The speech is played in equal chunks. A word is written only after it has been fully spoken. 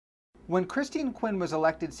When Christine Quinn was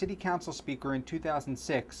elected City Council Speaker in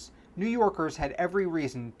 2006, New Yorkers had every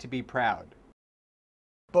reason to be proud.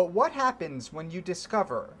 But what happens when you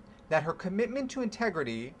discover that her commitment to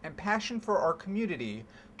integrity and passion for our community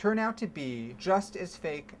turn out to be just as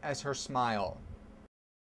fake as her smile?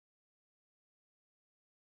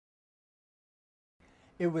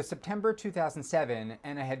 It was September 2007,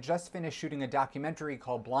 and I had just finished shooting a documentary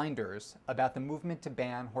called Blinders about the movement to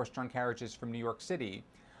ban horse-drawn carriages from New York City,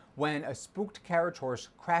 when a spooked carriage horse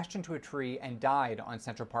crashed into a tree and died on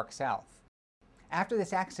Central Park South. After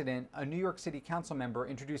this accident, a New York City Council member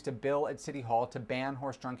introduced a bill at City Hall to ban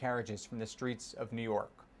horse-drawn carriages from the streets of New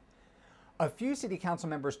York. A few City Council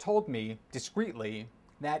members told me, discreetly,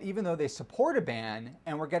 that even though they support a ban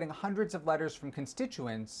and were getting hundreds of letters from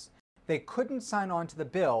constituents, they couldn't sign on to the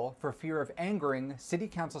bill for fear of angering City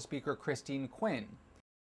Council Speaker Christine Quinn.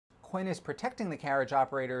 Quinn is protecting the carriage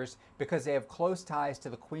operators because they have close ties to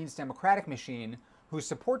the Queen's Democratic machine, whose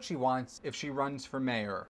support she wants if she runs for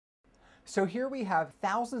mayor. So here we have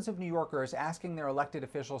thousands of New Yorkers asking their elected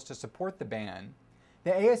officials to support the ban,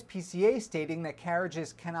 the ASPCA stating that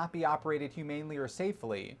carriages cannot be operated humanely or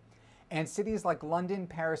safely, and cities like London,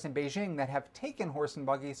 Paris, and Beijing that have taken horse and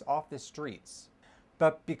buggies off the streets.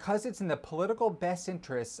 But because it's in the political best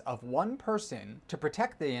interests of one person to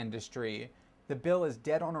protect the industry, the bill is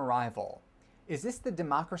dead on arrival. Is this the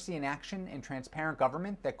democracy in action and transparent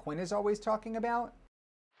government that Quinn is always talking about?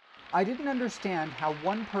 I didn't understand how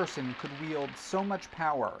one person could wield so much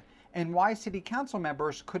power, and why city council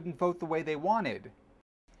members couldn't vote the way they wanted.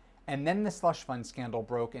 And then the slush fund scandal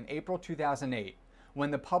broke in April 2008, when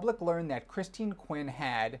the public learned that Christine Quinn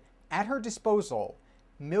had, at her disposal,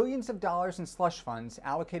 millions of dollars in slush funds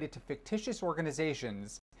allocated to fictitious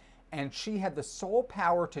organizations, and she had the sole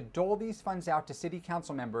power to dole these funds out to city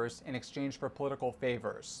council members in exchange for political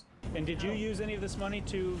favors. And did you use any of this money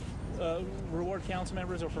to reward council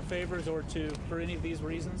members or for favors or for any of these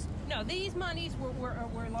reasons? No, these monies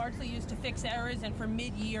were largely used to fix errors and for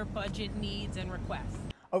mid-year budget needs and requests.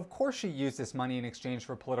 Of course she used this money in exchange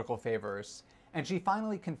for political favors, and she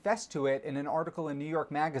finally confessed to it in an article in New York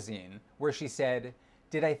Magazine, where she said,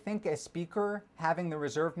 "Did I think as speaker, having the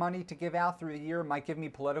reserve money to give out through the year might give me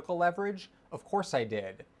political leverage? Of course I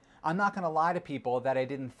did. I'm not going to lie to people that I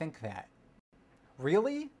didn't think that."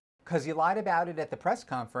 Really? Because you lied about it at the press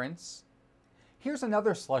conference. Here's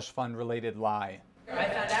another slush fund related lie. I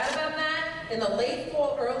found out about that in the late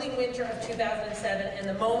fall, early winter of 2007, and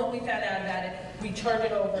the moment we found out about it, we turned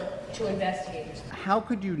it over to investigators. How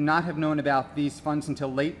could you not have known about these funds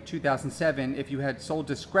until late 2007 if you had sole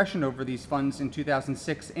discretion over these funds in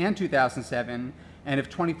 2006 and 2007, and if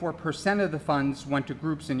 24% of the funds went to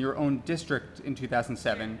groups in your own district in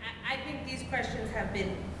 2007? I think these questions have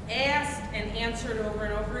been asked and answered over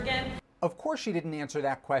and over again. Of course she didn't answer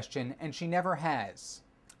that question, and she never has.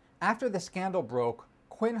 After the scandal broke,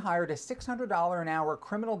 Quinn hired a $600 an hour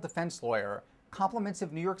criminal defense lawyer, compliments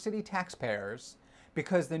of New York City taxpayers,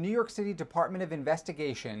 because the New York City Department of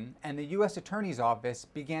Investigation and the U.S. Attorney's Office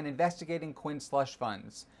began investigating Quinn's slush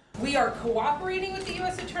funds. We are cooperating with the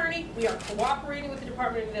U.S. Attorney. We are cooperating with the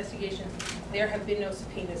Department of Investigations. There have been no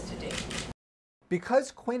subpoenas to date.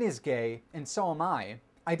 Because Quinn is gay, and so am I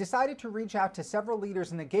decided to reach out to several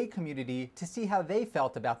leaders in the gay community to see how they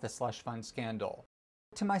felt about the slush fund scandal.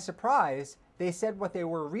 To my surprise, they said what they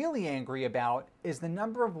were really angry about is the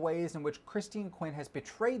number of ways in which Christine Quinn has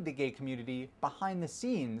betrayed the gay community behind the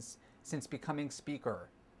scenes since becoming speaker.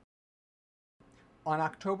 On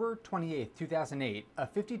October 28, 2008, a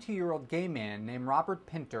 52-year-old gay man named Robert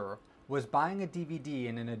Pinter was buying a DVD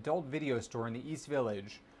in an adult video store in the East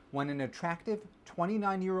Village when an attractive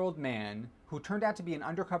 29-year-old man, who turned out to be an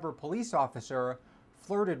undercover police officer,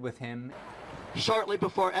 flirted with him. Shortly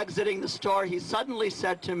before exiting the store, he suddenly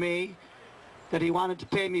said to me that he wanted to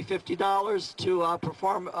pay me $50 to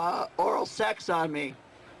perform oral sex on me.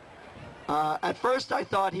 At first I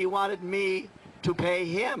thought he wanted me to pay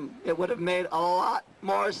him. It would have made a lot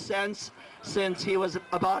more sense since he was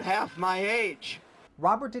about half my age.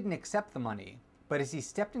 Robert didn't accept the money, but as he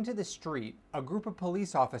stepped into the street, a group of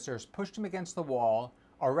police officers pushed him against the wall,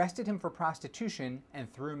 arrested him for prostitution,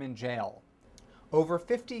 and threw him in jail. Over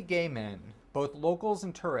 50 gay men, both locals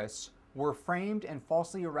and tourists, were framed and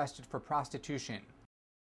falsely arrested for prostitution.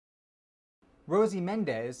 Rosie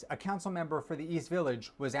Mendez, a council member for the East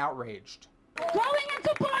Village, was outraged. Going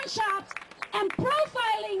into pawn shops and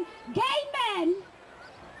profiling gay men,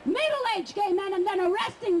 middle-aged gay men, and then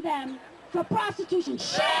arresting them for prostitution.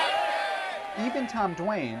 Shame! Even Tom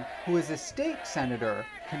Duane, who is a state senator,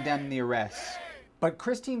 condemned the arrests. But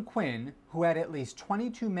Christine Quinn, who had at least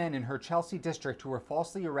 22 men in her Chelsea district who were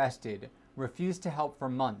falsely arrested, refused to help for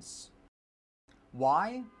months.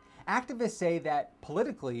 Why? Activists say that,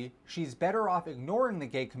 politically, she's better off ignoring the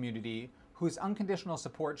gay community, whose unconditional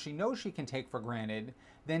support she knows she can take for granted,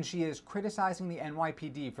 than she is criticizing the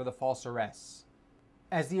NYPD for the false arrests.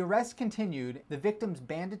 As the arrests continued, the victims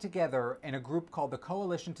banded together in a group called the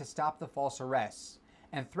Coalition to Stop the False Arrests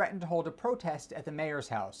and threatened to hold a protest at the mayor's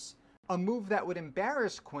house, a move that would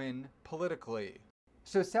embarrass Quinn politically.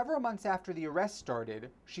 So several months after the arrest started,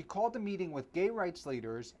 she called a meeting with gay rights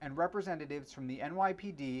leaders and representatives from the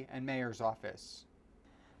NYPD and mayor's office.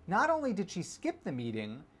 Not only did she skip the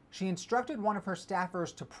meeting, she instructed one of her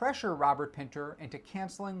staffers to pressure Robert Pinter into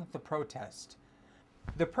canceling the protest.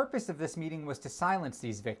 The purpose of this meeting was to silence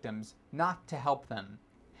these victims, not to help them.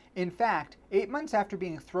 In fact, 8 months after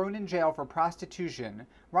being thrown in jail for prostitution,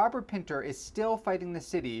 Robert Pinter is still fighting the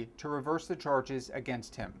city to reverse the charges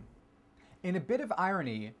against him. In a bit of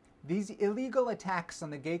irony, these illegal attacks on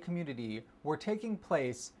the gay community were taking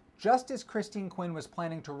place just as Christine Quinn was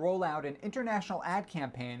planning to roll out an international ad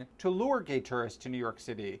campaign to lure gay tourists to New York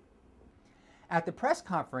City. At the press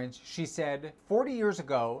conference, she said, 40 years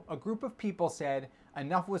ago, a group of people said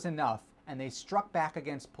enough was enough, and they struck back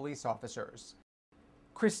against police officers.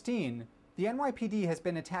 Christine, the NYPD has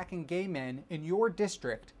been attacking gay men in your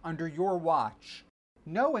district under your watch.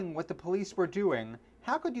 Knowing what the police were doing,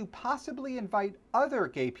 how could you possibly invite other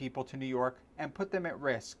gay people to New York and put them at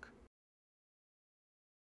risk?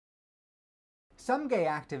 Some gay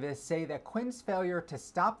activists say that Quinn's failure to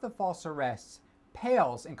stop the false arrests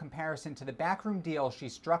pales in comparison to the backroom deal she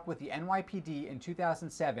struck with the NYPD in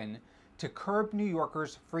 2007 to curb New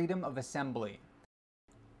Yorkers' freedom of assembly.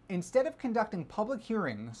 Instead of conducting public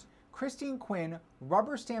hearings, Christine Quinn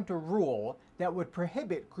rubber-stamped a rule that would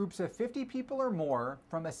prohibit groups of 50 people or more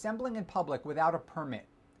from assembling in public without a permit.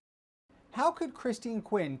 How could Christine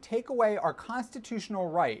Quinn take away our constitutional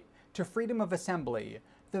right to freedom of assembly,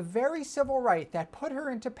 the very civil right that put her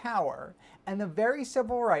into power, and the very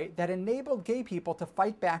civil right that enabled gay people to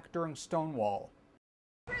fight back during Stonewall?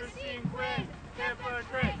 Christine Quinn,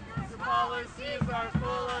 hypocrite. Your policies are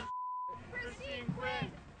full of Christine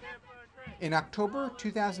Quinn, hypocrite. In October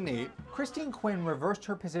 2008, Christine Quinn reversed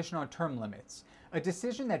her position on term limits, a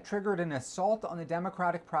decision that triggered an assault on the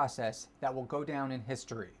democratic process that will go down in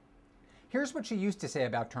history. Here's what she used to say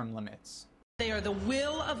about term limits. They are the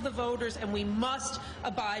will of the voters, and we must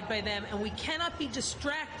abide by them, and we cannot be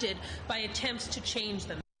distracted by attempts to change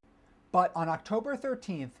them. But on October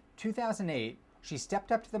 13th, 2008, she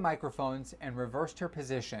stepped up to the microphones and reversed her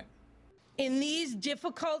position. In these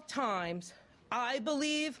difficult times, I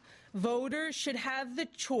believe voters should have the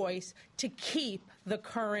choice to keep the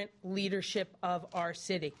current leadership of our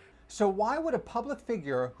city. So why would a public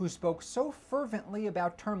figure who spoke so fervently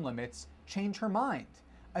about term limits change her mind,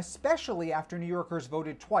 especially after New Yorkers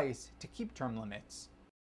voted twice to keep term limits?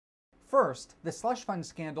 First, the slush fund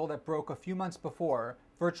scandal that broke a few months before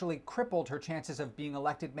virtually crippled her chances of being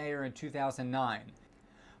elected mayor in 2009.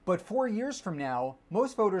 But 4 years from now,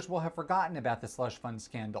 most voters will have forgotten about the slush fund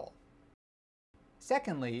scandal.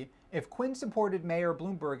 Secondly, if Quinn supported Mayor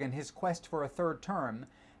Bloomberg in his quest for a third term,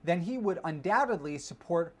 then he would undoubtedly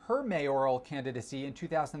support her mayoral candidacy in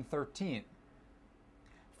 2013.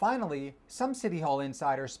 Finally, some City Hall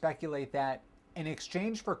insiders speculate that, in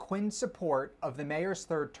exchange for Quinn's support of the mayor's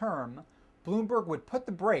third term, Bloomberg would put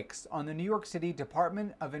the brakes on the New York City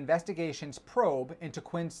Department of Investigation's probe into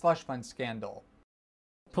Quinn's slush fund scandal.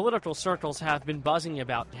 Political circles have been buzzing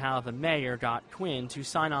about how the mayor got Quinn to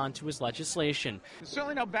sign on to his legislation. There's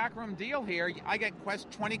certainly no backroom deal here. I get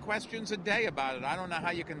 20 questions a day about it. I don't know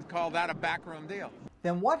how you can call that a backroom deal.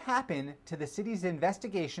 Then what happened to the city's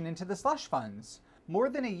investigation into the slush funds? More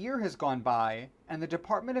than a year has gone by, and the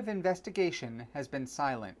Department of Investigation has been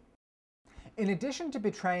silent. In addition to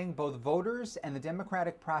betraying both voters and the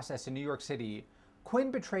democratic process in New York City, Quinn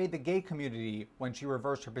betrayed the gay community when she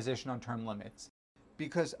reversed her position on term limits,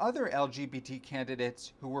 because other LGBT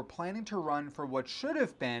candidates who were planning to run for what should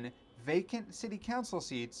have been vacant city council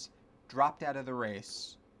seats dropped out of the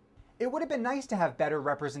race. It would have been nice to have better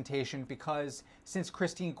representation because, since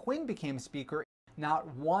Christine Quinn became Speaker, not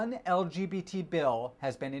one LGBT bill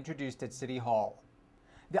has been introduced at City Hall.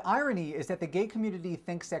 The irony is that the gay community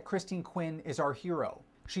thinks that Christine Quinn is our hero.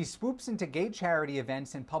 She swoops into gay charity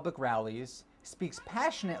events and public rallies, speaks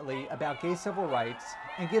passionately about gay civil rights,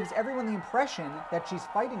 and gives everyone the impression that she's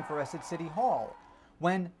fighting for us at City Hall,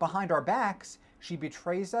 when, behind our backs, she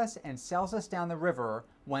betrays us and sells us down the river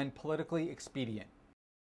when politically expedient.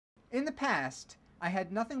 In the past, I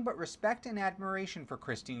had nothing but respect and admiration for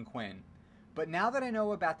Christine Quinn, but now that I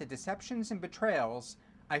know about the deceptions and betrayals,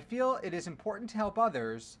 I feel it is important to help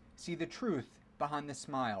others see the truth behind the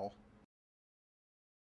smile.